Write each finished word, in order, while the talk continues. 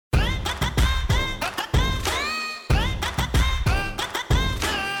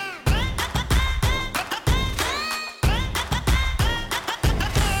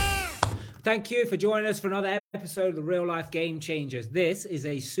Thank you for joining us for another episode of the Real Life Game Changers. This is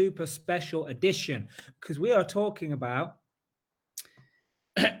a super special edition because we are talking about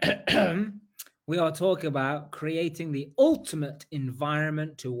creating the ultimate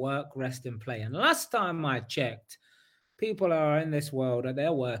environment to work, rest, and play. And last time I checked, people are in this world and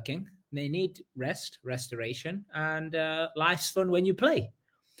they're working. They need rest, restoration, and life's fun when you play.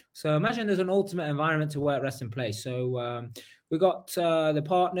 So imagine there's an ultimate environment to work, rest, and play. So we got the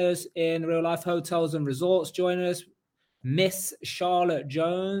partners in Real Life Hotels and Resorts joining us, Miss Charlotte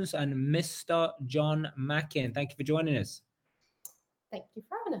Jones and Mr. John Mackin. Thank you for joining us. Thank you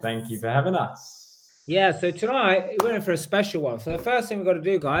for having us. Thank you for having us. Yeah, so tonight we're in for a special one. So the first thing we've got to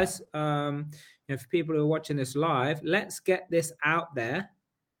do, guys, for people who are watching this live, let's get this out there.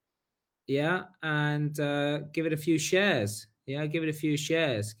 Yeah, and give it a few shares. Yeah, give it a few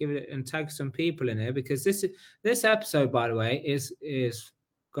shares. Give it and tag some people in there because this episode, by the way, is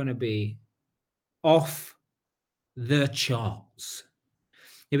going to be off the charts.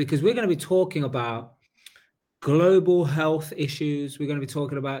 Yeah, because we're going to be talking about global health issues. We're going to be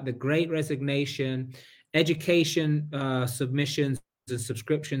talking about the Great Resignation, education submissions and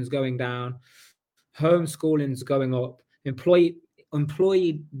subscriptions going down, homeschooling's going up,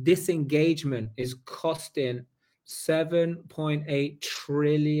 employee disengagement is costing $7.8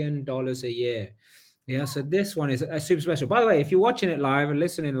 trillion a year. Yeah, so this one is super special. By the way, if you're watching it live and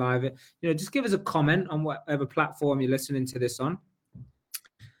listening live, just give us a comment on whatever platform you're listening to this on.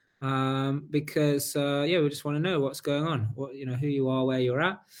 Because we just want to know what's going on, who you are, where you're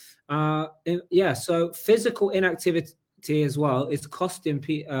at. So physical inactivity as well is costing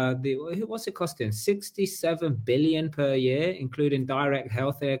what's it costing? 67 billion per year, including direct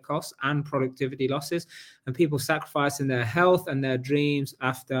healthcare costs and productivity losses, and people sacrificing their health and their dreams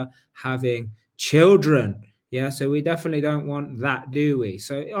after having children. Yeah, so we definitely don't want that, do we?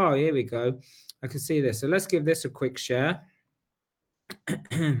 So here we go. I can see this. So let's give this a quick share.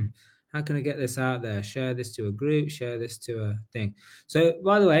 How can I get this out there? Share this to a group, share this to a thing. So,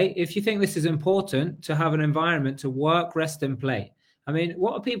 by the way, if you think this is important to have an environment to work, rest, and play, I mean,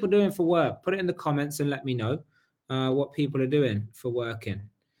 what are people doing for work? Put it in the comments and let me know what people are doing for working.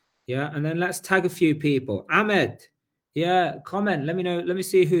 Yeah, and then let's tag a few people. Ahmed, yeah, comment. Let me know. Let me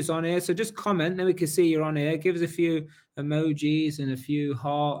see who's on here. So just comment, then we can see you're on here. Give us a few emojis and a few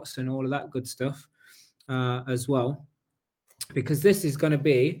hearts and all of that good stuff as well. Because this is going to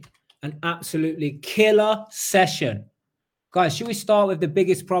be an absolutely killer session. Guys, should we start with the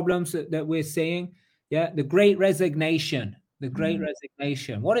biggest problems that we're seeing? Yeah, the Great Resignation. The Great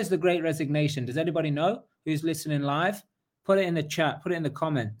Resignation. What is the Great Resignation? Does anybody know who's listening live? Put it in the chat. Put it in the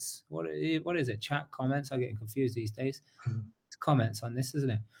comments. What is it? Chat, comments? I'm getting confused these days. It's comments on this, isn't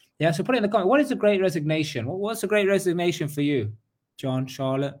it? Yeah, so put it in the comments. What is the Great Resignation? What's the Great Resignation for you, John,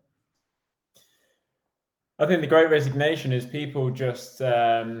 Charlotte? I think the Great Resignation is people just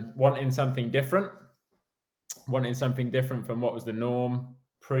wanting something different from what was the norm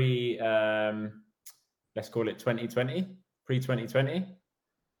let's call it 2020, pre-2020.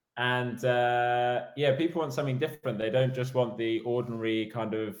 And people want something different. They don't just want the ordinary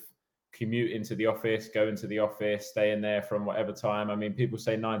kind of commute into the office, go into the office, stay in there from whatever time. I mean, people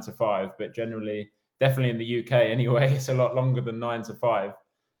say 9 to 5, but generally, definitely in the UK anyway, it's a lot longer than 9 to 5.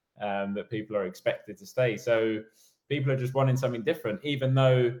 That people are expected to stay. So people are just wanting something different, even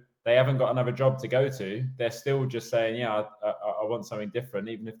though they haven't got another job to go to. They're still just saying, I want something different,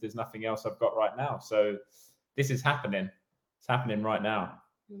 even if there's nothing else I've got right now. So this is happening. It's happening right now.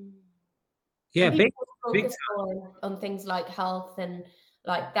 Yeah, big on things like health and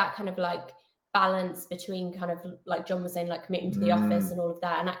like that kind of like balance between kind of like John was saying, like committing to the office and all of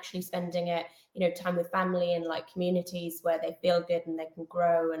that, and actually spending it, time with family and like communities where they feel good and they can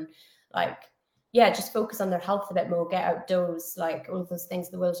grow and just focus on their health a bit more, get outdoors, like all of those things.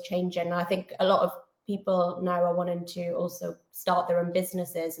 The world's changing. And I think a lot of people now are wanting to also start their own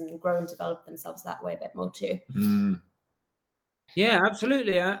businesses and grow and develop themselves that way a bit more too. Yeah,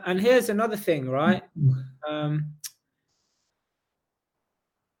 absolutely. And here's another thing, right?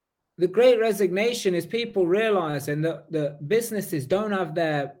 The Great Resignation is people realizing that the businesses don't have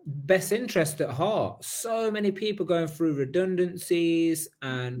their best interest at heart. So many people going through redundancies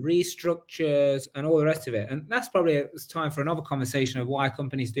and restructures and all the rest of it. And that's probably it's time for another conversation of why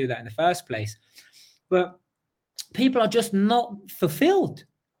companies do that in the first place. But people are just not fulfilled,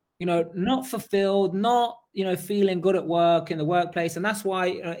 not feeling good at work in the workplace. And that's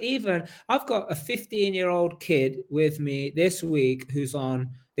why even I've got a 15-year-old kid with me this week who's on,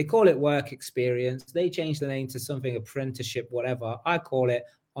 they call it work experience. They changed the name to something apprenticeship, whatever. I call it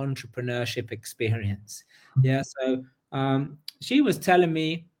entrepreneurship experience. Yeah. So she was telling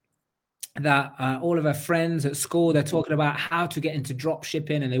me that all of her friends at school, they're talking about how to get into drop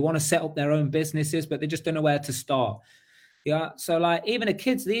shipping, and they want to set up their own businesses, but they just don't know where to start. Yeah. So like even the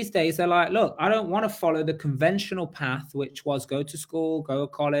kids these days, they're like, look, I don't want to follow the conventional path, which was go to school, go to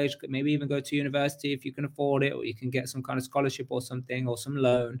college, maybe even go to university if you can afford it, or you can get some kind of scholarship or something, or some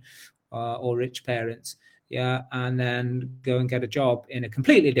loan, or rich parents. Yeah. And then go and get a job in a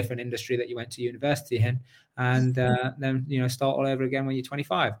completely different industry that you went to university in, and then, you know, start all over again when you're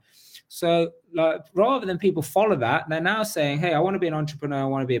 25. So like, rather than people follow that, they're now saying, hey, I want to be an entrepreneur, I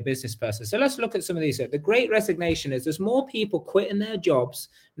want to be a business person. So let's look at some of these. The great resignation is there's more people quitting their jobs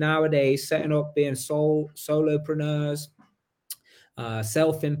nowadays, setting up, being solopreneurs,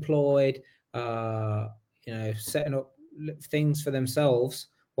 self-employed, you know, setting up things for themselves,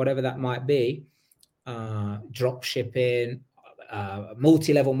 whatever that might be, drop shipping,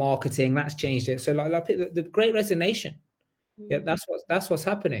 multi-level marketing, that's changed it. So like the great resignation. Yeah, that's what's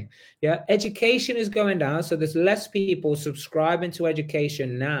happening. Yeah, education is going down, so there's less people subscribing to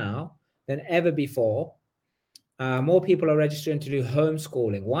education now than ever before. More people are registering to do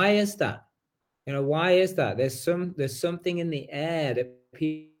homeschooling. Why is that? You know, why is that? There's something in the air that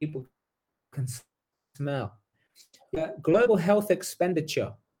people can smell. Yeah, global health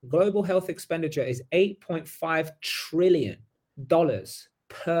expenditure is $8.5 trillion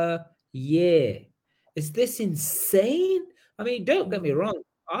per year. Is this insane? I mean, don't get me wrong.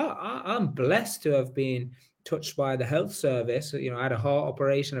 I'm blessed to have been touched by the health service. You know, I had a heart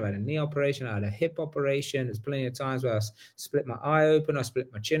operation, I had a knee operation, I had a hip operation. There's plenty of times where I split my eye open, I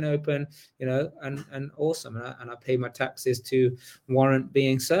split my chin open, you know, and awesome. And I pay my taxes to warrant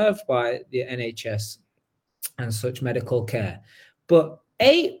being served by the NHS and such medical care. But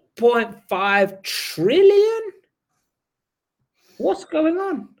 8.5 trillion? What's going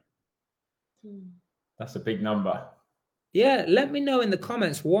on? That's a big number. Yeah, let me know in the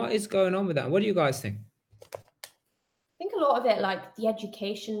comments what is going on with that. What do you guys think? I think a lot of it, like the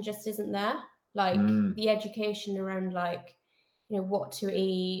education just isn't there. Like the education around, like, you know, what to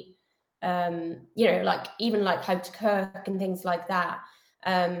eat, you know, like even like how to cook and things like that.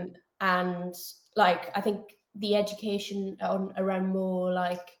 And like, I think the education around more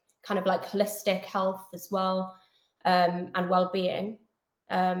like kind of like holistic health as well, and well-being,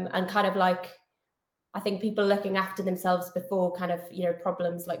 and kind of like, I think people looking after themselves before kind of, you know,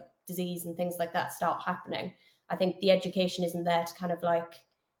 problems like disease and things like that start happening. I think the education isn't there to kind of like,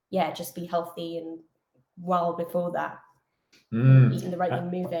 yeah, just be healthy and well before that. Eating the right thing,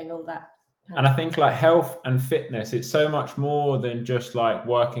 moving, all that. And I think like health and fitness, it's so much more than just like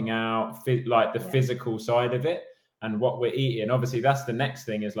working out, like the physical side of it and what we're eating. Obviously, that's the next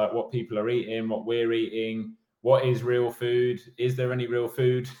thing, is like what people are eating, what we're eating, what is real food? Is there any real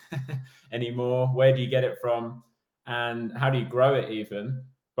food anymore? Where do you get it from? And how do you grow it even?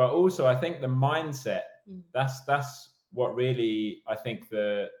 But also, I think the mindset, that's what really, I think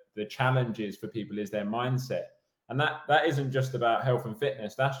the challenge is for people, is their mindset. And that isn't just about health and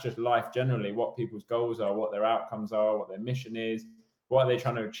fitness. That's just life generally, what people's goals are, what their outcomes are, what their mission is, what are they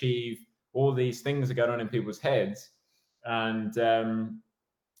trying to achieve. All these things are going on in people's heads. And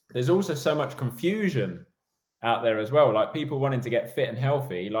there's also so much confusion out there as well. Like people wanting to get fit and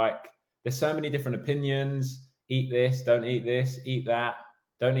healthy. Like there's so many different opinions. Eat this, don't eat this, eat that,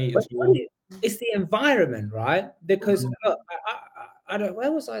 don't eat at all. It's the environment, right? Because look, I don't.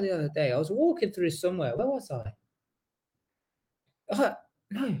 Where was I the other day? I was walking through somewhere. Where was I?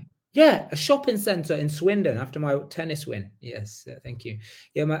 No. Yeah, a shopping center in Swindon after my tennis win. Yes, thank you.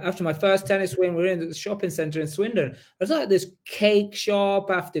 Yeah, after my first tennis win, we're in the shopping center in Swindon. There's like this cake shop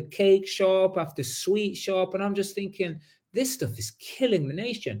after sweet shop, and I'm just thinking, this stuff is killing the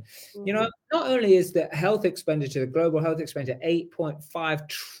nation. You know, not only is the health expenditure, the global health expenditure, $8.5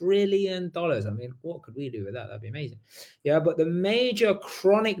 trillion. I mean, what could we do with that? That'd be amazing. Yeah, but the major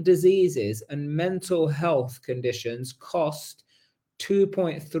chronic diseases and mental health conditions cost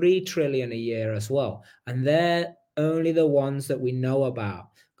 $2.3 trillion a year as well, and they're only the ones that we know about.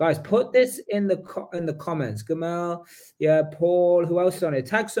 Guys, put this in the comments. Gamal, yeah, Paul, who else is on it?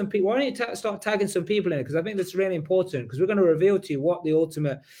 Tag some people. Why don't you start tagging some people in it? Because I think that's really important, because we're going to reveal to you what the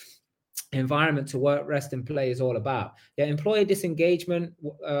ultimate environment to work, rest, and play is all about. Yeah, employee disengagement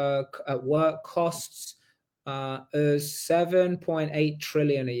at work costs is 7.8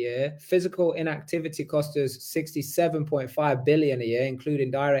 trillion a year. Physical inactivity costs us 67.5 billion a year,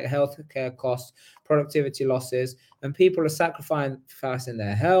 including direct healthcare costs, productivity losses, and people are sacrificing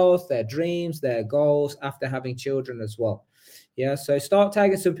their health, their dreams, their goals after having children as well. Yeah, so start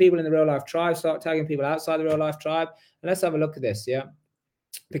tagging some people in the real life tribe, start tagging people outside the real life tribe, and let's have a look at this. Yeah,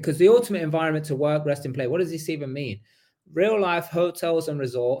 because the ultimate environment to work, rest, and play, what does this even mean? Real life hotels and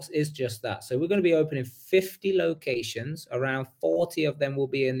resorts is just that. So we're going to be opening 50 locations. Around 40 of them will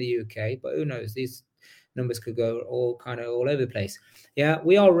be in the UK, but who knows? These numbers could go all over the place. Yeah,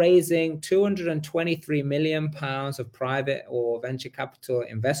 we are raising 223 million pounds of private or venture capital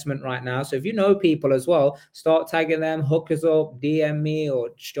investment right now. So if you know people as well, start tagging them, hook us up, DM me or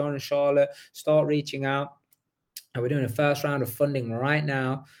John and Charlotte, start reaching out. And we're doing a first round of funding right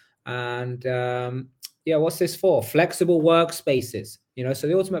now. And yeah, what's this for? Flexible workspaces. So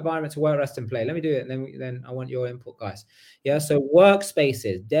the ultimate environment to work, rest, and play. Let me do it, and then I want your input, guys. Yeah, so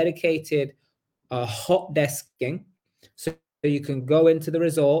workspaces, dedicated hot desking, so you can go into the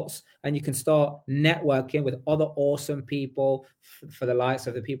resorts and you can start networking with other awesome people for the likes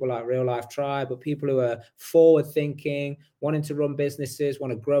of the people like Real Life Tribe, but people who are forward thinking, wanting to run businesses,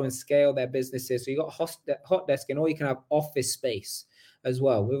 want to grow and scale their businesses. So you got hot desking, or you can have office space as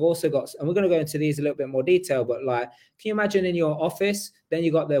well. We've also got, and we're going to go into these a little bit more detail, but like, can you imagine in your office, then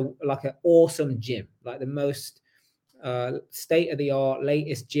you got like an awesome gym, like the most state-of-the-art,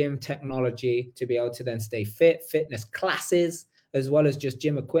 latest gym technology to be able to then stay fit, fitness classes, as well as just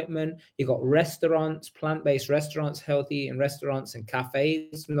gym equipment. You got restaurants, plant-based restaurants, healthy eating restaurants and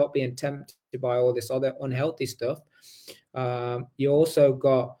cafes, not being tempted by all this other unhealthy stuff. You also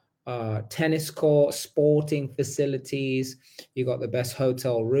got tennis court, sporting facilities. You got the best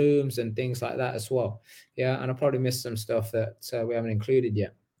hotel rooms and things like that as well. Yeah, and I probably missed some stuff that we haven't included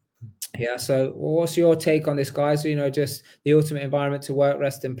yet. Yeah. So what's your take on this, guys? Just the ultimate environment to work,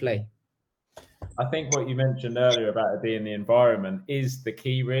 rest, and play. I think what you mentioned earlier about it being the environment is the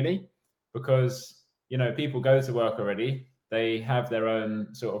key, really, because, people go to work already. They have their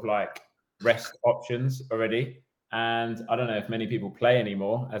own sort of like rest options already. And I don't know if many people play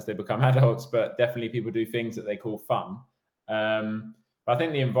anymore as they become adults, but definitely people do things that they call fun. But I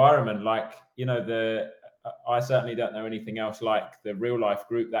think the environment, like, I certainly don't know anything else like the Real Life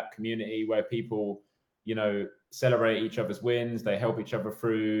group, that community where people, celebrate each other's wins. They help each other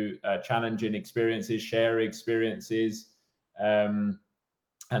through challenging experiences, share experiences, and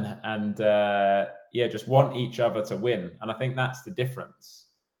just want each other to win. And I think that's the difference.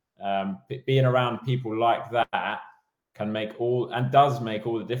 Being around people like that does make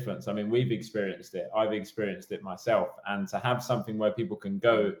all the difference. I mean, we've experienced it. I've experienced it myself. And to have something where people can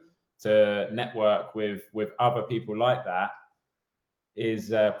go to network with other people like that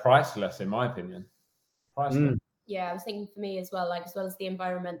is priceless, in my opinion. Priceless. Yeah, I was thinking for me as well, like as well as the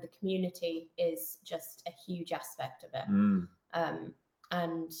environment, the community is just a huge aspect of it.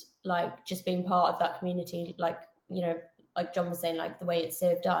 And like just being part of that community, like, like John was saying, like the way it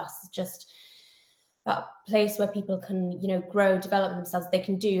served us, just that place where people can, grow, develop themselves. They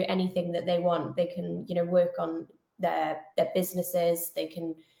can do anything that they want. They can, work on their businesses. They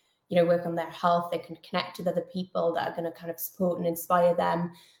can, work on their health. They can connect with other people that are going to kind of support and inspire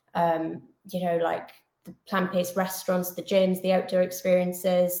them. Like the plant-based restaurants, the gyms, the outdoor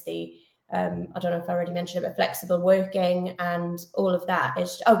experiences, the I don't know if I already mentioned it, but flexible working and all of that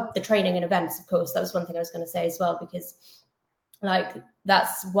is the training and events, of course. That was one thing I was going to say as well, because like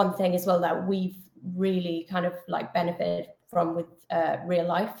that's one thing as well that we've really kind of like benefited from with Real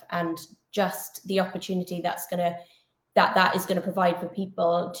Life, and just the opportunity that is going to provide for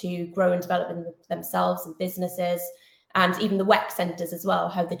people to grow and develop themselves and businesses. And even the WEC centres as well,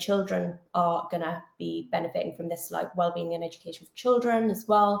 how the children are going to be benefiting from this, like wellbeing and education for children as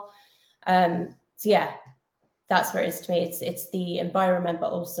well. So yeah, that's where it is to me. It's the environment,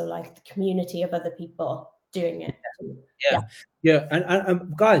 but also like the community of other people doing it. Yeah.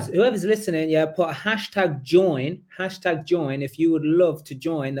 And guys, whoever's listening, put a hashtag join if you would love to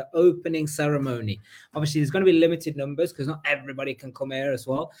join the opening ceremony. Obviously, there's going to be limited numbers because not everybody can come here as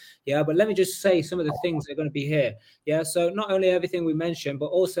well. Yeah, but let me just say some of the things that are going to be here. Yeah, so not only everything we mentioned, but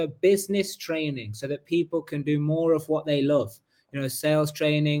also business training so that people can do more of what they love. Sales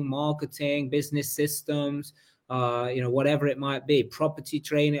training, marketing, business systems, whatever it might be, property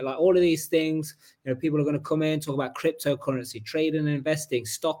training, like all of these things. People are going to come in, talk about cryptocurrency, trading and investing,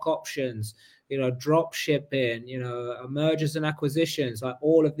 stock options, drop shipping, mergers and acquisitions, like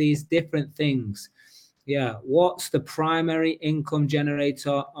all of these different things. Yeah. What's the primary income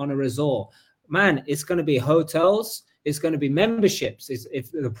generator on a resort? Man, it's going to be hotels. It's going to be memberships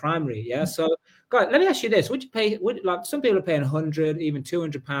if the primary. Yeah. So, guys, let me ask you this. Would you pay, like some people are paying 100, even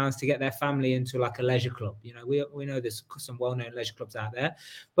 200 pounds to get their family into like a leisure club? We know there's some well-known leisure clubs out there,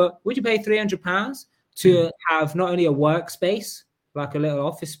 but would you pay 300 pounds to have not only a workspace, like a little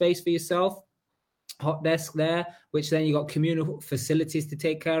office space for yourself, hot desk there, which then you got communal facilities to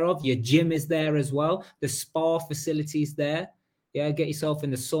take care of. Your gym is there as well. The spa facilities there. Yeah, get yourself in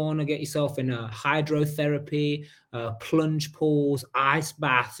the sauna, get yourself in a hydrotherapy, plunge pools, ice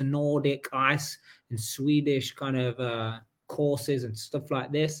baths, Nordic ice and Swedish kind of courses and stuff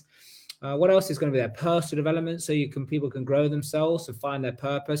like this. What else is going to be there? Personal development, so people can grow themselves and find their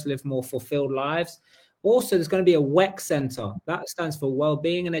purpose, live more fulfilled lives. Also, there's going to be a WEC center. That stands for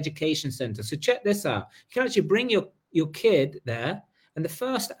Wellbeing and Education Center. So check this out. You can actually bring your kid there, and the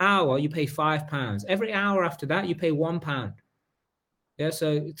first hour you pay £5. Every hour after that, you pay £1. Yeah,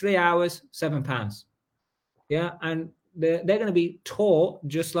 so 3 hours, £7. Yeah, and they're going to be taught,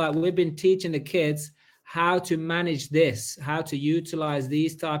 just like we've been teaching the kids, how to manage this, how to utilize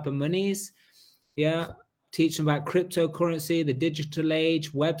these type of monies. Yeah, teach them about cryptocurrency, the digital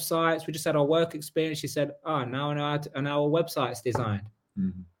age, websites. We just had our work experience. She said, "Oh, now I know how our website's designed."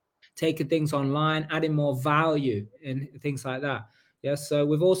 Mm-hmm. Taking things online, adding more value and things like that. Yeah, so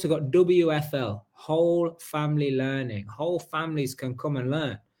we've also got WFL, whole family learning. Whole families can come and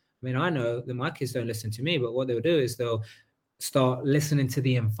learn. I mean, I know that my kids don't listen to me, but what they'll do is they'll start listening to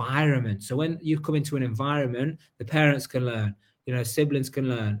the environment. So when you come into an environment, the parents can learn, siblings can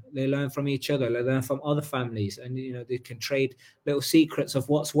learn. They learn from each other. They learn from other families, and they can trade little secrets of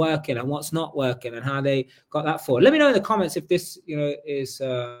what's working and what's not working and how they got that for. Let me know in the comments if this, is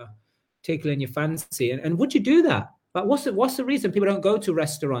tickling your fancy, and would you do that? But what's the reason people don't go to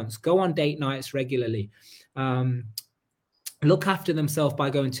restaurants, go on date nights regularly? Look after themselves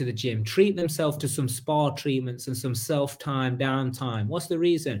by going to the gym, treat themselves to some spa treatments and some self-time, downtime. What's the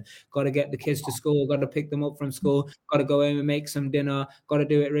reason? Got to get the kids to school, got to pick them up from school, got to go home and make some dinner, got to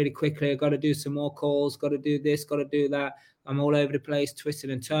do it really quickly, got to do some more calls, got to do this, got to do that. I'm all over the place, twisting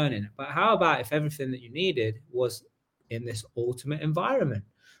and turning. But how about if everything that you needed was in this ultimate environment?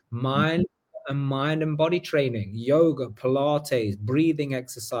 Mind and body training, yoga, Pilates, breathing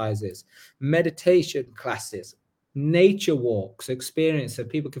exercises, meditation classes, nature walks, experience so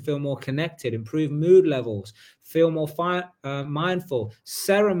people can feel more connected, improve mood levels, feel more mindful,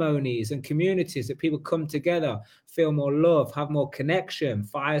 ceremonies and communities that people come together, feel more love, have more connection,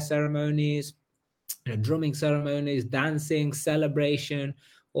 fire ceremonies, drumming ceremonies, dancing, celebration,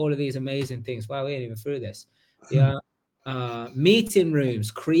 all of these amazing things. Wow, we ain't even through this. Yeah. Meeting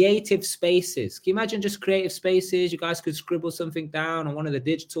rooms, creative spaces. Can you imagine just creative spaces? You guys could scribble something down on one of the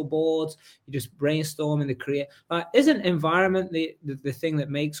digital boards. You just brainstorm in the create. Isn't environment the thing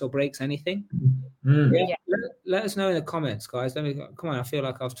that makes or breaks anything? Yeah. Let us know in the comments, guys. Come on, I feel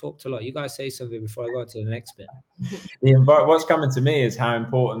like I've talked a lot. You guys say something before I go on to the next bit. What's coming to me is how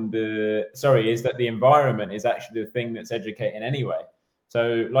important is that the environment is actually the thing that's educating anyway.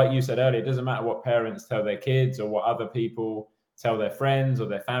 So like you said earlier, it doesn't matter what parents tell their kids or what other people tell their friends or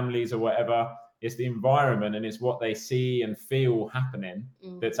their families or whatever. It's the environment and it's what they see and feel happening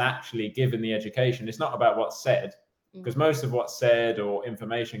that's actually given the education. It's not about what's said, because most of what's said or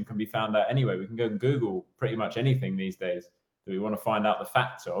information can be found out anyway. We can go and Google pretty much anything these days that we want to find out the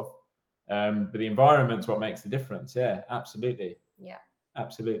facts of. But the environment's what makes the difference. Yeah, absolutely. Yeah,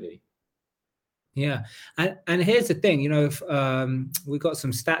 absolutely. Yeah, and here's the thing, we got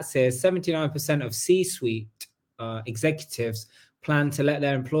some stats here. 79% of C-suite executives plan to let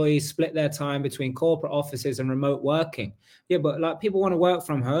their employees split their time between corporate offices and remote working. Yeah, but like people want to work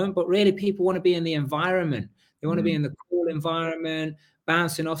from home, but really people want to be in the environment. They want to be in the cool environment,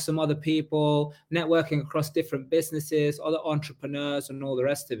 bouncing off some other people, networking across different businesses, other entrepreneurs, and all the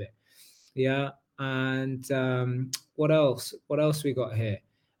rest of it. Yeah, and what else? What else we got here?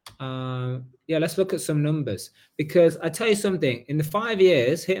 Let's look at some numbers, because I tell you something, in the 5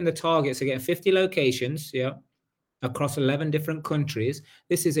 years hitting the targets of getting 50 locations across 11 different countries,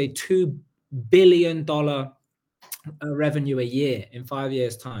 this is a $2 billion revenue a year in 5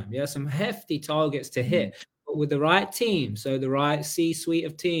 years time. Some hefty targets to hit, but with the right team, so the right C-suite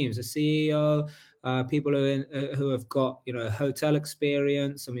of teams, a CEO, people who have got hotel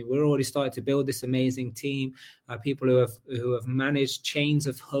experience. I mean, we're already starting to build this amazing team. People who have managed chains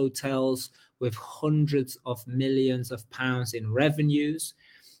of hotels with hundreds of millions of pounds in revenues,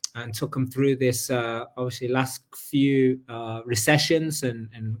 and took them through this obviously last few recessions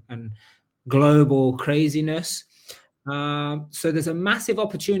and global craziness. So there's a massive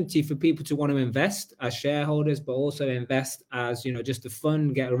opportunity for people to want to invest as shareholders, but also invest as, just a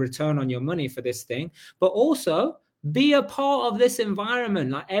fund, get a return on your money for this thing, but also be a part of this environment.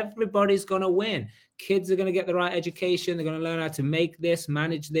 Like, everybody's going to win. Kids are going to get the right education. They're going to learn how to make this,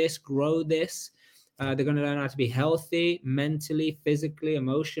 manage this, grow this. They're going to learn how to be healthy mentally, physically,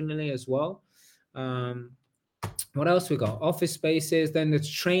 emotionally as well. What else we got? Office spaces. Then there's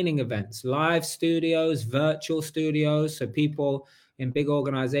training events, live studios, virtual studios. So people, in big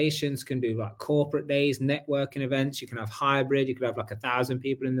organizations can do like corporate days, networking events. You can have hybrid. You could have like 1,000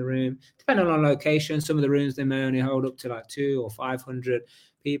 people in the room, depending on location. Some of the rooms, they may only hold up to like 200 or 500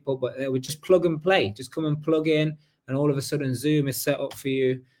 people, but they would just plug and play. Just come and plug in, and all of a sudden Zoom is set up for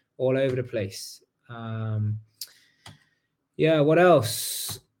you all over the place. Yeah, what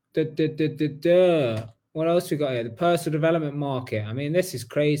else? What else we got here? The personal development market. I mean, this is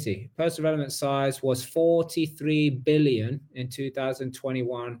crazy. Personal development size was 43 billion in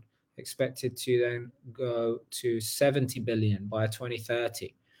 2021, expected to then go to 70 billion by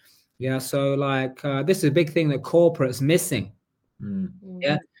 2030. Yeah, so like this is a big thing that corporate's missing.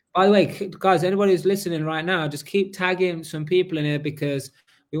 Yeah. By the way, guys, anybody who's listening right now, just keep tagging some people in here, because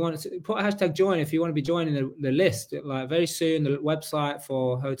we want to put a hashtag join if you want to be joining the list. Like very soon, the website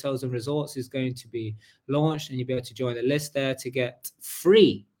for hotels and resorts is going to be launched, and you'll be able to join the list there to get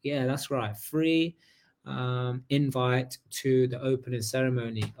free. Yeah, that's right, free invite to the opening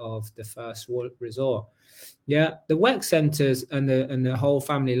ceremony of the first resort. Yeah, the WEC centers and the whole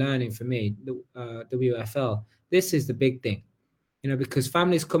family learning for me, the WFL. This is the big thing. Because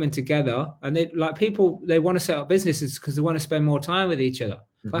families coming together, and they like people, they want to set up businesses because they want to spend more time with each other.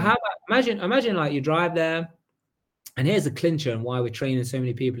 But how about imagine like you drive there, and here's the clincher and why we're training so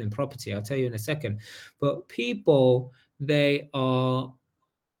many people in property. I'll tell you in a second. But people, they'll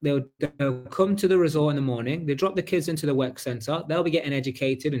come to the resort in the morning. They drop the kids into the WEC center. They'll be getting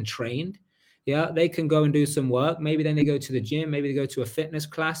educated and trained. Yeah, they can go and do some work. Maybe then they go to the gym. Maybe they go to a fitness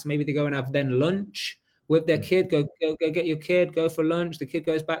class. Maybe they go and have then lunch with their kid. Go get your kid, go for lunch. The kid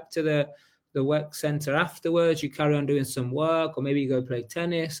goes back to the WEC center afterwards. You carry on doing some work, or maybe you go play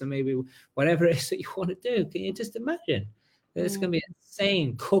tennis, or maybe whatever it is that you want to do. Can you just imagine? There's going to be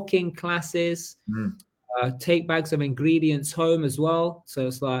insane cooking classes. Take bags of ingredients home as well. So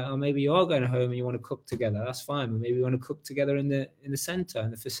it's like, oh, maybe you are going home and you want to cook together. That's fine. But maybe you want to cook together in the center,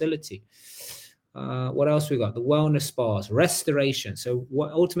 in the facility. What else we got? The wellness spas, restoration. So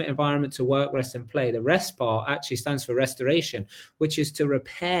what ultimate environment to work, rest, and play. The rest part actually stands for restoration, which is to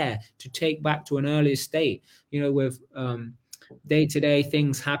repair, to take back to an earlier state. With day-to-day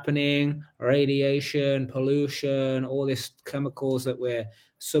things happening, radiation, pollution, all these chemicals that we're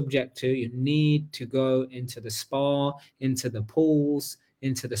subject to. You need to go into the spa, into the pools,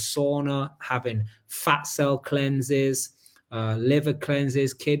 into the sauna, having fat cell cleanses, liver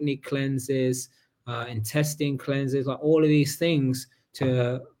cleanses, kidney cleanses, intestine cleanses, like all of these things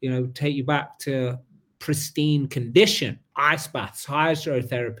to take you back to pristine condition. Ice baths,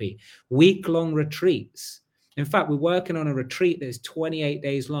 hydrotherapy, week-long retreats. In fact, we're working on a retreat that is 28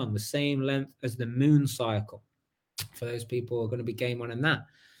 days long, the same length as the moon cycle. For those people who are going to be game on in that.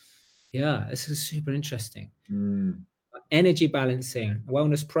 Yeah, this is super interesting. Energy balancing,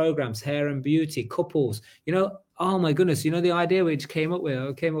 wellness programs, hair and beauty, couples. Oh my goodness, the idea we just came up with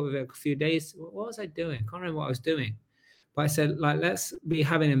it a few days. What was I doing? Can't remember what I was doing. But I said, like, let's be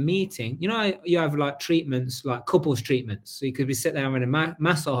having a meeting. You have like treatments, like couples treatments. So you could be sitting there having a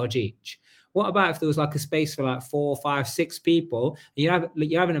massage each. What about if there was like a space for like 4, 5, 6 people, and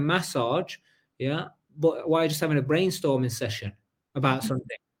you're having a massage, yeah? But why are you just having a brainstorming session about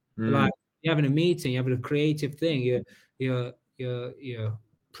something? Like you're having a meeting, you're having a creative thing, you're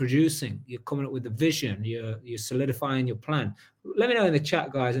producing, you're coming up with a vision, you're solidifying your plan. Let me know in the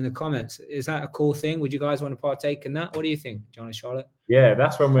chat, guys, in the comments. Is that a cool thing? Would you guys want to partake in that? What do you think, John and Charlotte? Yeah,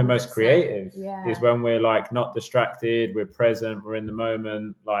 that's when we're most creative. Yeah. Is when we're like not distracted, we're present, we're in the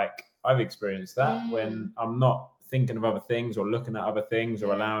moment. Like I've experienced that when I'm not thinking of other things or looking at other things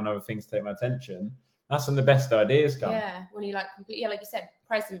or allowing other things to take my attention. That's when the best ideas come. Yeah, when you like completely, like you said,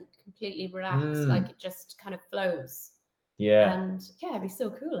 present, completely relaxed, like it just kind of flows. Yeah. And yeah, it'd be so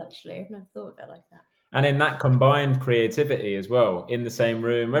cool actually. I've never thought of it like that. And in that combined creativity as well, in the same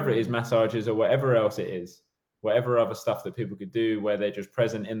room, whether it is massages or whatever else it is, whatever other stuff that people could do where they're just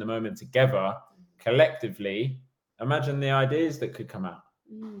present in the moment together, collectively, imagine the ideas that could come out.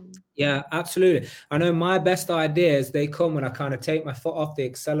 Yeah, absolutely. I know my best ideas, they come when I kind of take my foot off the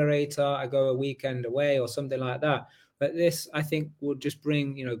accelerator, I go a weekend away or something like that. But this, I think, will just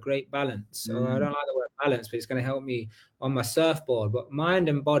bring, great balance. So I don't like the word balance, but it's going to help me on my surfboard. But mind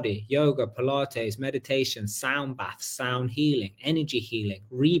and body, yoga, Pilates, meditation, sound baths, sound healing, energy healing,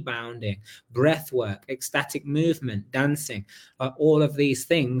 rebounding, breath work, ecstatic movement, dancing, all of these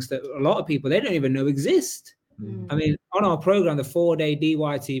things that a lot of people, they don't even know exist. I mean, on our program, the 4-day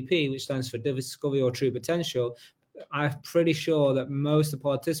DYTP, which stands for Discover Your True Potential, I'm pretty sure that most of the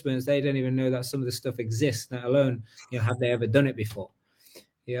participants, they don't even know that some of the stuff exists, let alone, have they ever done it before?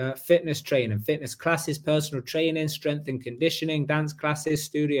 Yeah, fitness training, fitness classes, personal training, strength and conditioning, dance classes,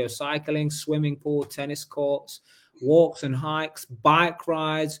 studio cycling, swimming pool, tennis courts, walks and hikes, bike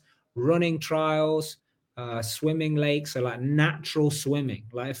rides, running trials, swimming lakes, so like natural swimming.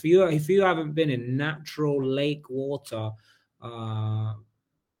 Like if you haven't been in natural lake water, oh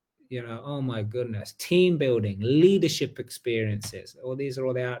my goodness, team building, leadership experiences. All these are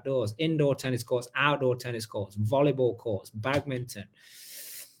all the outdoors, indoor tennis courts, outdoor tennis courts, volleyball courts, badminton.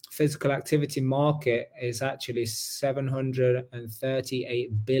 Physical activity market is actually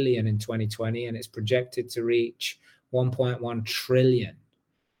 738 billion in 2020, and it's projected to reach 1.1 trillion.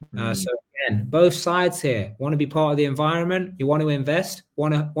 So again, both sides here want to be part of the environment. You want to invest,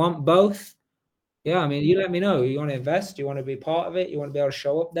 want both. Yeah, I mean, you let me know. You want to invest? You want to be part of it? You want to be able to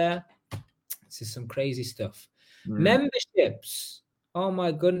show up there? This is some crazy stuff. Memberships. Oh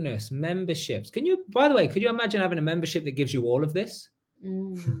my goodness, memberships. By the way, could you imagine having a membership that gives you all of this?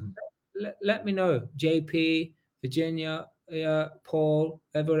 Let me know, JP, Virginia, Paul,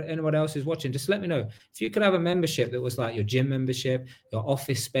 anyone else who's watching. Just let me know if you could have a membership that was like your gym membership, your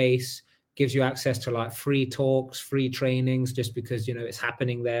office space, gives you access to like free talks, free trainings, just because it's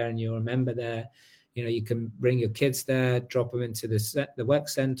happening there and you're a member there. You can bring your kids there, drop them into the work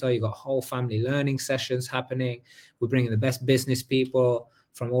center. You've got whole family learning sessions happening. We're bringing the best business people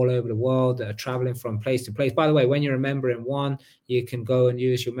from all over the world that are traveling from place to place. By the way, when you're a member in one, you can go and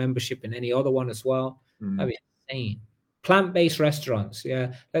use your membership in any other one as well. That'd be insane. Plant-based restaurants.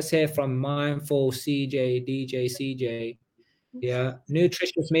 Yeah. Let's hear from Mindful, CJ, DJ, CJ. Yeah.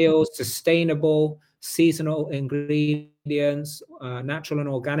 Nutritious meals, sustainable, seasonal ingredients, natural and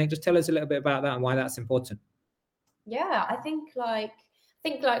organic. Just tell us a little bit about that and why that's important. Yeah, I think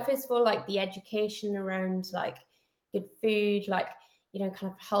first of all, like the education around like good food, like kind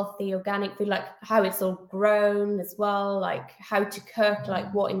of healthy organic food, like how it's all grown as well, like how to cook, like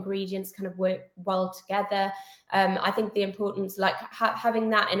what ingredients kind of work well together. I think the importance, like having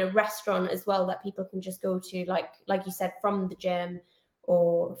that in a restaurant as well, that people can just go to, like you said, from the gym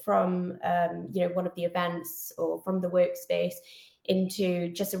or from one of the events or from the workspace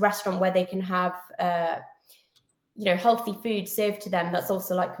into just a restaurant where they can have healthy food served to them that's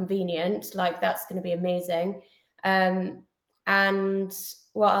also like convenient. Like that's going to be amazing. And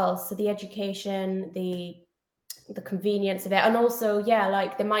what else? So the education, the convenience of it, and also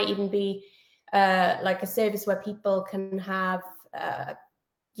like there might even be like a service where people can have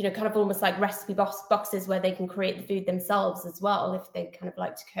kind of almost like recipe boxes where they can create the food themselves as well if they kind of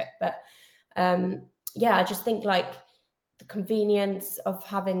like to cook. But I just think like the convenience of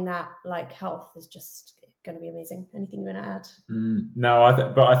having that like health is just going to be amazing. Anything you want to add?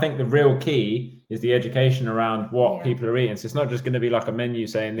 No, but I think the real key is the education around what people are eating. So it's not just going to be like a menu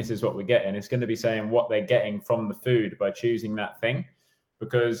saying this is what we're getting. It's going to be saying what they're getting from the food by choosing that thing.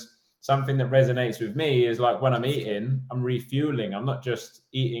 Because something that resonates with me is like when I'm eating, I'm refueling. I'm not just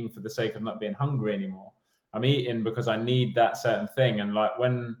eating for the sake of not being hungry anymore. I'm eating because I need that certain thing. And like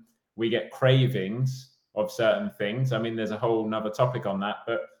when we get cravings of certain things, I mean, there's a whole nother topic on that,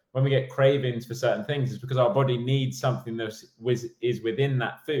 but when we get cravings for certain things, it's because our body needs something that is within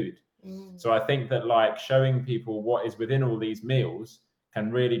that food. So I think that like showing people what is within all these meals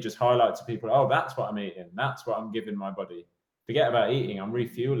can really just highlight to people, oh, that's what I'm eating. That's what I'm giving my body. Forget about eating. I'm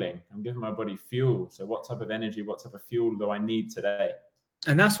refueling. I'm giving my body fuel. So what type of energy, what type of fuel do I need today?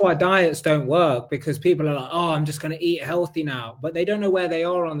 And that's why diets don't work, because people are like, oh, I'm just going to eat healthy now, but they don't know where they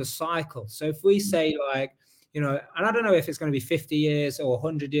are on the cycle. So if we say like, and I don't know if it's going to be 50 years or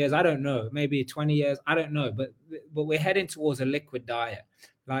 100 years. I don't know. Maybe 20 years. I don't know. But we're heading towards a liquid diet.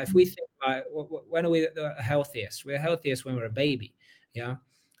 Like if we think like, when are we the healthiest? We're healthiest when we're a baby. Yeah.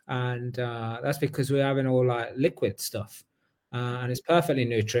 And that's because we're having all like liquid stuff. And it's perfectly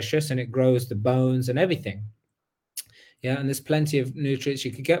nutritious and it grows the bones and everything. Yeah. And there's plenty of nutrients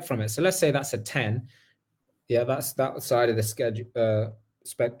you could get from it. So let's say that's a 10. Yeah. That's that side of the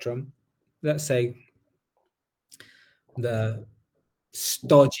spectrum. Let's say the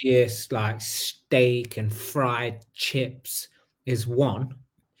stodgiest like steak and fried chips is 1.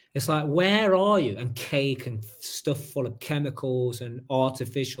 It's like, where are you? And cake and stuff full of chemicals and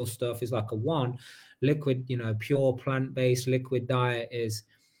artificial stuff is like a 1. Liquid, pure plant-based liquid diet is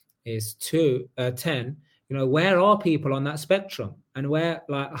 10. Where are people on that spectrum? And where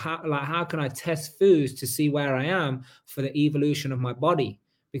how can I test foods to see where I am for the evolution of my body?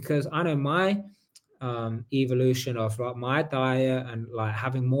 Because I know my evolution of like my diet and like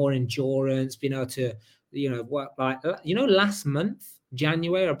having more endurance, being able to work last month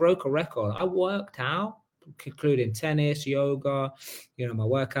January I broke a record. I worked out, including tennis, yoga, my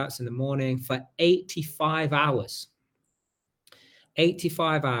workouts in the morning, for 85 hours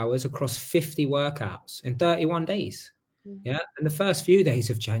across 50 workouts in 31 days. Yeah. And the first few days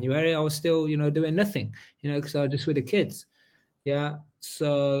of January, I was still, doing nothing, because I was just with the kids. Yeah.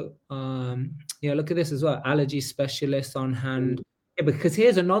 So, look at this as well. Allergy specialist on hand. Yeah, because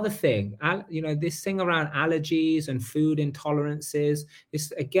here's another thing. This thing around allergies and food intolerances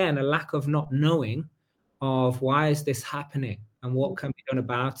is, again, a lack of not knowing of why is this happening and what can be done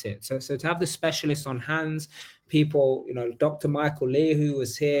about it. So to have the specialists on hands, people, Dr. Michael Lee, who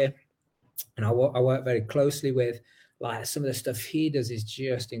was here, and I work very closely with, like, some of the stuff he does is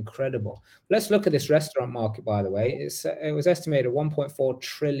just incredible. Let's look at this restaurant market, by the way. It was estimated 1.4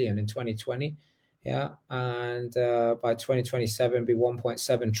 trillion in 2020. Yeah. And by 2027 be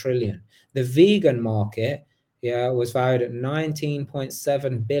 1.7 trillion. The vegan market, was valued at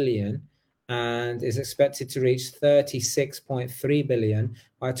 19.7 billion and is expected to reach 36.3 billion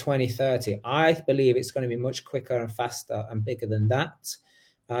by 2030. I believe it's going to be much quicker and faster and bigger than that.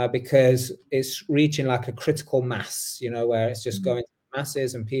 Because it's reaching like a critical mass, where it's just going to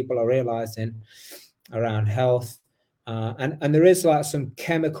masses and people are realizing around health. And there is like some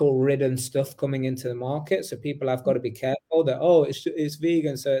chemical ridden stuff coming into the market. So people have got to be careful that, it's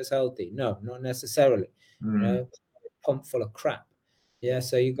vegan, so it's healthy. No, not necessarily. Pumped full of crap. Yeah.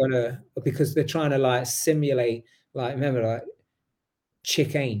 So you're gonna, because they're trying to like simulate, like, remember, like,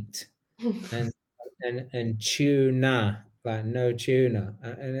 chick ain't and tuna, like no tuna.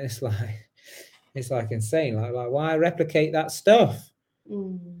 And it's like insane. Like why replicate that stuff?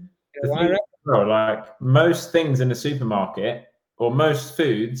 Like most things in the supermarket or most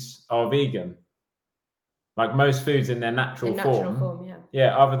foods are vegan. Like most foods in their natural form.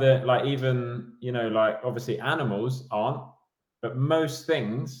 Yeah, other than like even, like obviously animals aren't, but most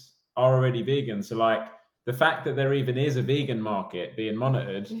things are already vegan. So like the fact that there even is a vegan market being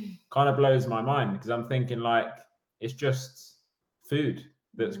monitored kind of blows my mind, because I'm thinking like it's just food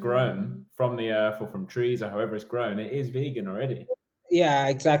that's grown from the earth or from trees or however it's grown. It is vegan already. Yeah,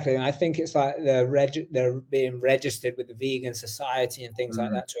 exactly. And I think it's like they're being registered with the Vegan Society and things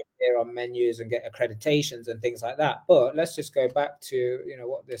like that to appear on menus and get accreditations and things like that. But let's just go back to,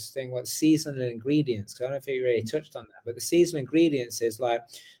 what seasonal ingredients. I don't know if you really touched on that, but the seasonal ingredients is like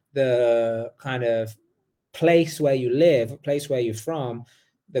the kind of place where you live, a place where you're from,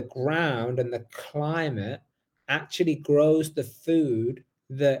 the ground and the climate actually grows the food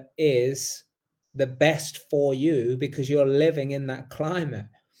that is the best for you because you're living in that climate.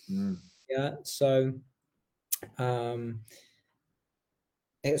 Yeah. So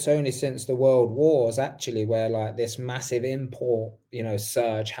it's only since the world wars actually where like this massive import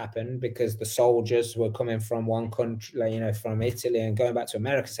surge happened, because the soldiers were coming from one country, like, from Italy and going back to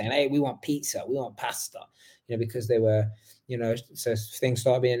America saying, hey, we want pizza, we want pasta, because they were, so things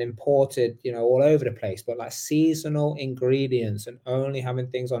started being imported all over the place. But like seasonal ingredients and only having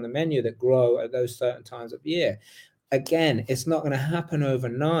things on the menu that grow at those certain times of year, again, it's not going to happen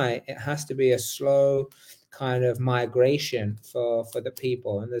overnight. It has to be a slow kind of migration for the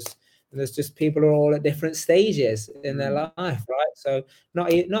people, and there's just people are all at different stages in their life, right? So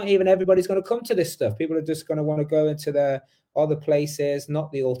not even everybody's going to come to this stuff. People are just going to want to go into their other places,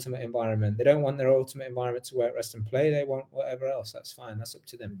 not the ultimate environment. They don't want their ultimate environment to work, rest and play. They want whatever else. That's fine. That's up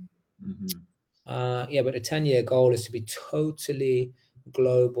to them. But the 10-year goal is to be totally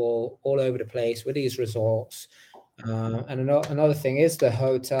global, all over the place with these resorts. And another thing is the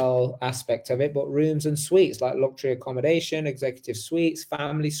hotel aspect of it, but rooms and suites, like luxury accommodation, executive suites,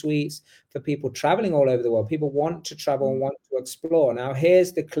 family suites for people traveling all over the world. People want to travel and want to explore. Now,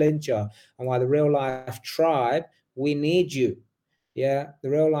 here's the clincher and why the Real Life Tribe, we need you. Yeah, the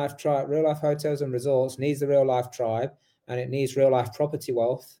Real Life Tribe, Real Life Hotels and Resorts needs the Real Life Tribe, and it needs Real Life Property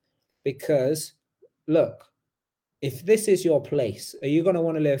Wealth, because look, if this is your place, are you going to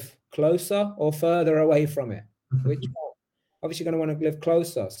want to live closer or further away from it? Which one? Obviously, you're going to want to live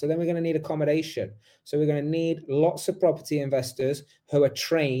closer. So then we're going to need accommodation. So we're going to need lots of property investors who are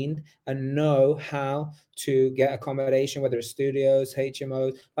trained and know how to get accommodation, whether it's studios,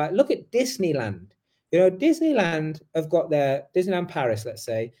 HMOs. Like, look at Disneyland. Disneyland have got their, Disneyland Paris, let's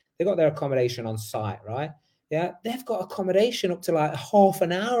say, they've got their accommodation on site, right? Yeah, they've got accommodation up to like half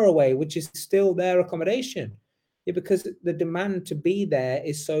an hour away, which is still their accommodation. Yeah, because the demand to be there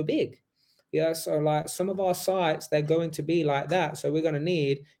is so big. Yeah, so like some of our sites, they're going to be like that. So we're going to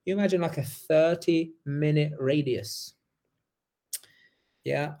need, you imagine like a 30-minute radius,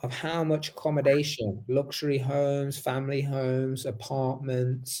 of how much accommodation, luxury homes, family homes,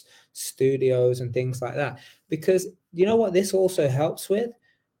 apartments, studios, and things like that. Because you know what this also helps with?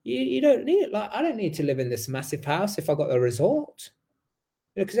 You don't need, like, I don't need to live in this massive house if I got a resort,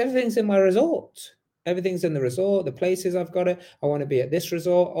 because everything's in my resort. Everything's in the resort, the places I've got it. I want to be at this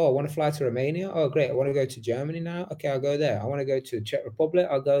resort. Oh, I want to fly to Romania. Oh, great. I want to go to Germany now. Okay, I'll go there. I want to go to Czech Republic.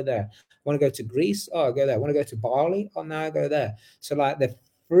 I'll go there. I want to go to Greece. Oh, I'll go there. I want to go to Bali. Oh, now I go there. So like the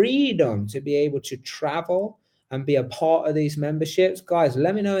freedom to be able to travel and be a part of these memberships. Guys,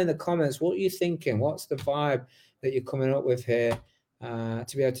 let me know in the comments what you're thinking. What's the vibe that you're coming up with here to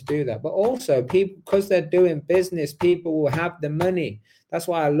be able to do that? But also, people, because they're doing business, people will have the money. That's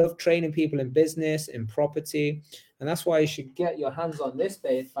why I love training people in business, in property. And that's why you should get your hands on this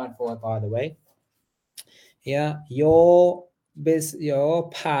bad boy, by the way. Yeah, your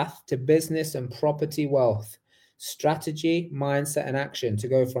path to business and property wealth. Strategy, mindset, and action to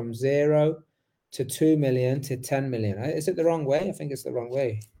go from 0 to 2 million to 10 million. Is it the wrong way? I think it's the wrong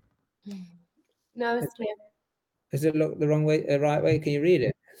way. No, it's clear. Is it look the wrong way, the right way? Can you read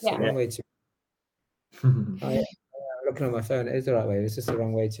it? It's Yeah. the wrong way to looking on my phone, it is the right way. It's just the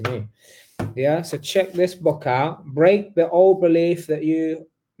wrong way to me. Yeah, so check this book out. Break the old belief that you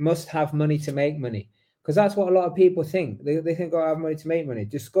must have money to make money. Because that's what a lot of people think. They think, oh, I have money to make money.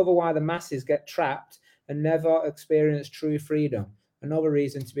 Discover why the masses get trapped and never experience true freedom. Another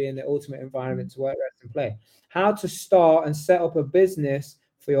reason to be in the ultimate environment to work, rest, and play. How to start and set up a business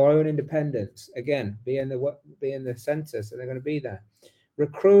for your own independence. Again, be in the center, so they're going to be there.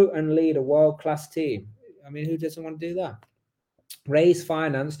 Recruit and lead a world-class team. I mean, who doesn't want to do that? Raise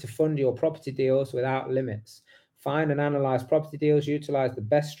finance to fund your property deals without limits. Find and analyze property deals. Utilize the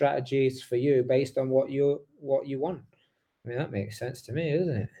best strategies for you based on what you want. I mean, that makes sense to me,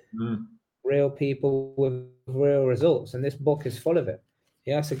 doesn't it? Real people with real results, and this book is full of it.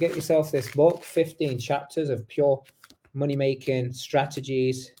 Yeah, so get yourself this book, 15 chapters of pure money-making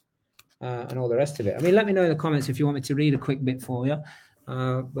strategies and all the rest of it. I mean, let me know in the comments if you want me to read a quick bit for you,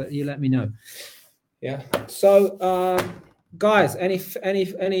 but you let me know. Yeah. So, guys, any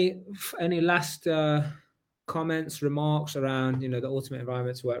last comments, remarks around the ultimate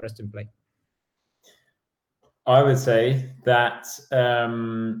environment to work, rest, and play? I would say that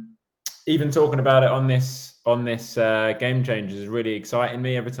even talking about it on this Gamechangers is really exciting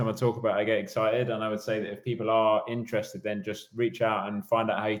me. Every time I talk about it, I get excited, and I would say that if people are interested, then just reach out and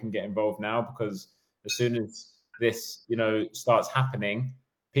find out how you can get involved now, because as soon as this starts happening,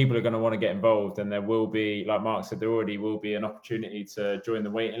 people are going to want to get involved, and there will be, like Mark said, there already will be an opportunity to join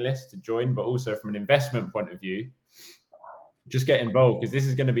the waiting list to join, but also from an investment point of view, just get involved, because this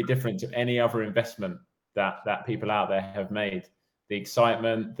is going to be different to any other investment that people out there have made. The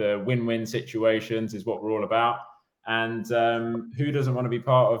excitement, the win-win situations is what we're all about. And who doesn't want to be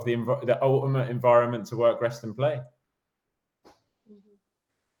part of the ultimate environment to work, rest, and play?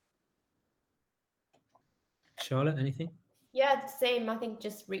 Charlotte, anything? Yeah, the same. I think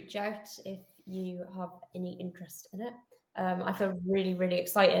just reach out if you have any interest in it. I feel really, really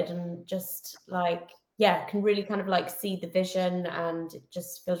excited, and just can really kind of see the vision, and it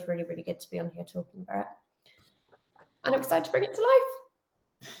just feels really, really good to be on here talking about it. And I'm excited to bring it to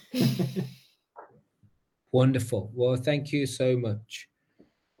life. Wonderful. Well, thank you so much,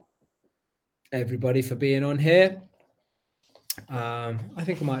 everybody, for being on here. I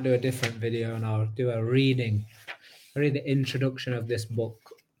think I might do a different video, and I'll do a read the introduction of this book.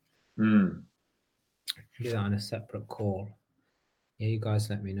 Do that on a separate call. Yeah, you guys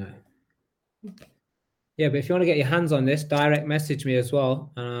let me know. Yeah, but if you want to get your hands on this, direct message me as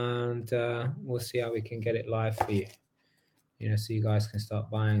well, and we'll see how we can get it live for you. So you guys can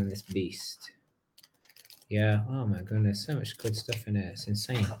start buying this beast. Yeah. Oh my goodness, so much good stuff in there. It's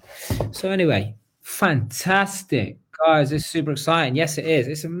insane. So anyway, fantastic, guys. It's super exciting. Yes, it is.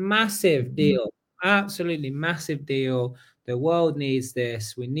 It's a massive deal. Absolutely massive deal. The world needs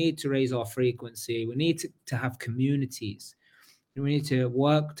this. We need to raise our frequency. We need to have communities. We need to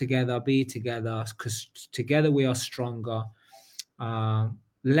work together, be together, because together we are stronger.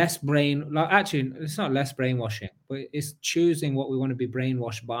 Less actually, it's not less brainwashing, but it's choosing what we want to be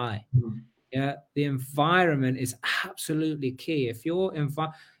brainwashed by. Yeah, the environment is absolutely key. If you're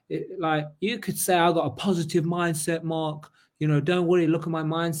you could say, I got a positive mindset, Mark. Don't worry, look at my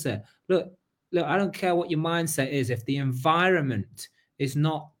mindset. Look, I don't care what your mindset is. If the environment is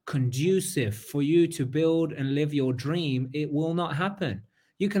not conducive for you to build and live your dream, it will not happen.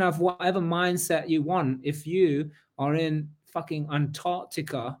 You can have whatever mindset you want. If you are in fucking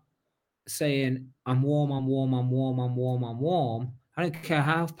Antarctica saying, I'm warm, I'm warm, I'm warm, I'm warm, I'm warm, I don't care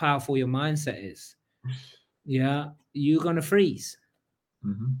how powerful your mindset is. Yeah, you're going to freeze.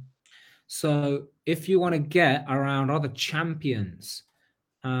 So if you want to get around other champions,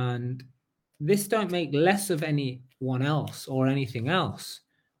 and this don't make less of anyone else or anything else,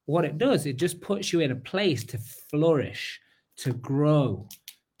 what it does, it just puts you in a place to flourish, to grow,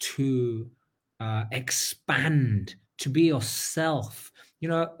 to expand, to be yourself. You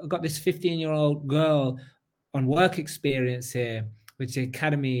know, I've got this 15-year-old girl on work experience here, which the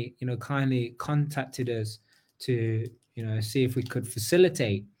academy, you know, kindly contacted us to, you know, see if we could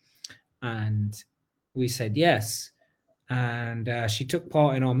facilitate. And we said yes. And she took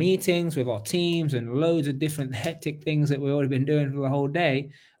part in our meetings with our teams and loads of different hectic things that we've already been doing for the whole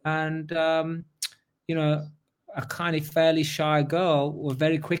day. And, you know, a kind of fairly shy girl was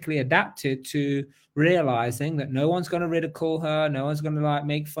very quickly adapted to realizing that no one's going to ridicule her, no one's going to like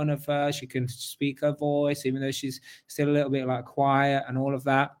make fun of her. She can speak her voice, even though she's still a little bit like quiet and all of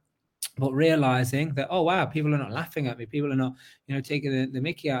that. But realizing that, oh wow, people are not laughing at me, people are not, you know, taking the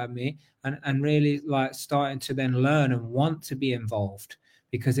mickey out of me, and really like starting to then learn and want to be involved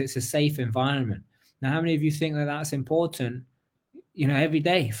because it's a safe environment. Now, how many of you think that that's important, you know, every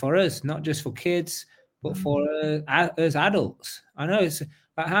day for us, not just for kids, but for us adults? I know it's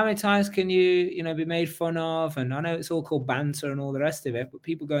like, how many times can you know, be made fun of? And I know it's all called banter and all the rest of it, but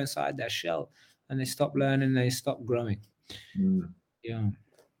people go inside their shell and they stop learning, they stop growing. Yeah.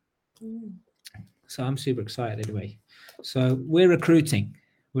 So I'm super excited anyway. So we're recruiting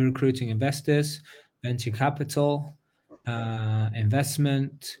investors, venture capital,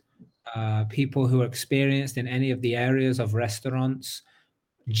 investment, people who are experienced in any of the areas of restaurants,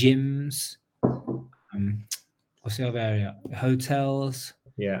 gyms, what's the other area? Hotels,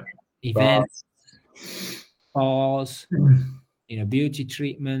 events, bars, you know, beauty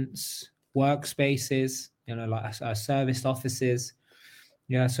treatments, workspaces, you know, like service offices.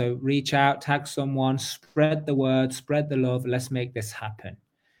 Yeah, so reach out, tag someone, spread the word, spread the love. Let's make this happen.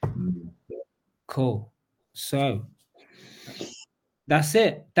 Cool. So that's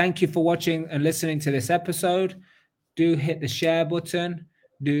it. Thank you for watching and listening to this episode. Do hit the share button.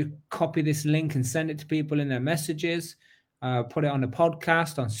 Do copy this link and send it to people in their messages. Put it on the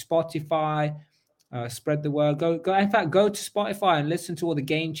podcast, on Spotify. Spread the word. Go. In fact, go to Spotify and listen to all the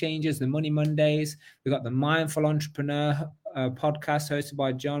Game Changers, the Money Mondays. We've got the Mindful Entrepreneur podcast hosted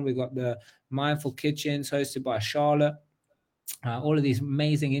by John. We've got the Mindful Kitchens hosted by Charlotte. All of these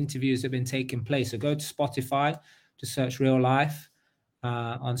amazing interviews have been taking place. So go to Spotify to search Real Life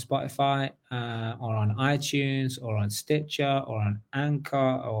on Spotify or on iTunes or on Stitcher or on Anchor,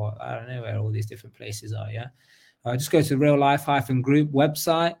 or I don't know where all these different places are. Yeah. Just go to the Real Life-Group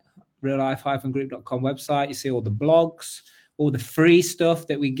website, reallife-group.com website. You see all the blogs, all the free stuff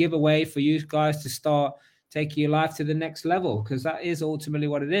that we give away for you guys to start taking your life to the next level, because that is ultimately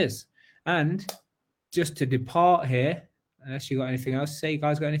what it is. And just to depart here, unless you got anything else to say, you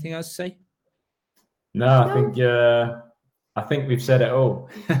guys got anything else to say? No, I think we've said it all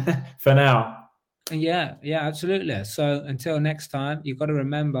for now. Yeah, absolutely. So until next time, you've got to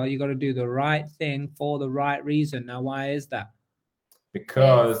remember, you got to do the right thing for the right reason. Now, why is that?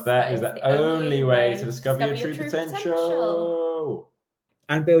 Because that is the only way to discover your true potential.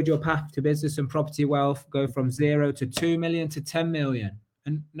 And build your path to business and property wealth. Go from 0 to 2 million to 10 million.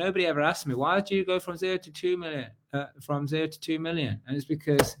 And nobody ever asked me, why did you go from 0 to 2 million? From 0 to 2 million? And it's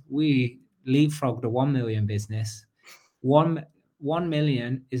because we leapfrogged a 1 million business. 1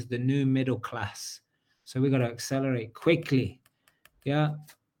 million is the new middle class. So we got to accelerate quickly. Yeah.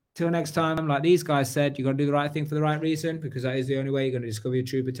 Till next time, like these guys said, you got to do the right thing for the right reason, because that is the only way you're going to discover your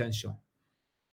true potential.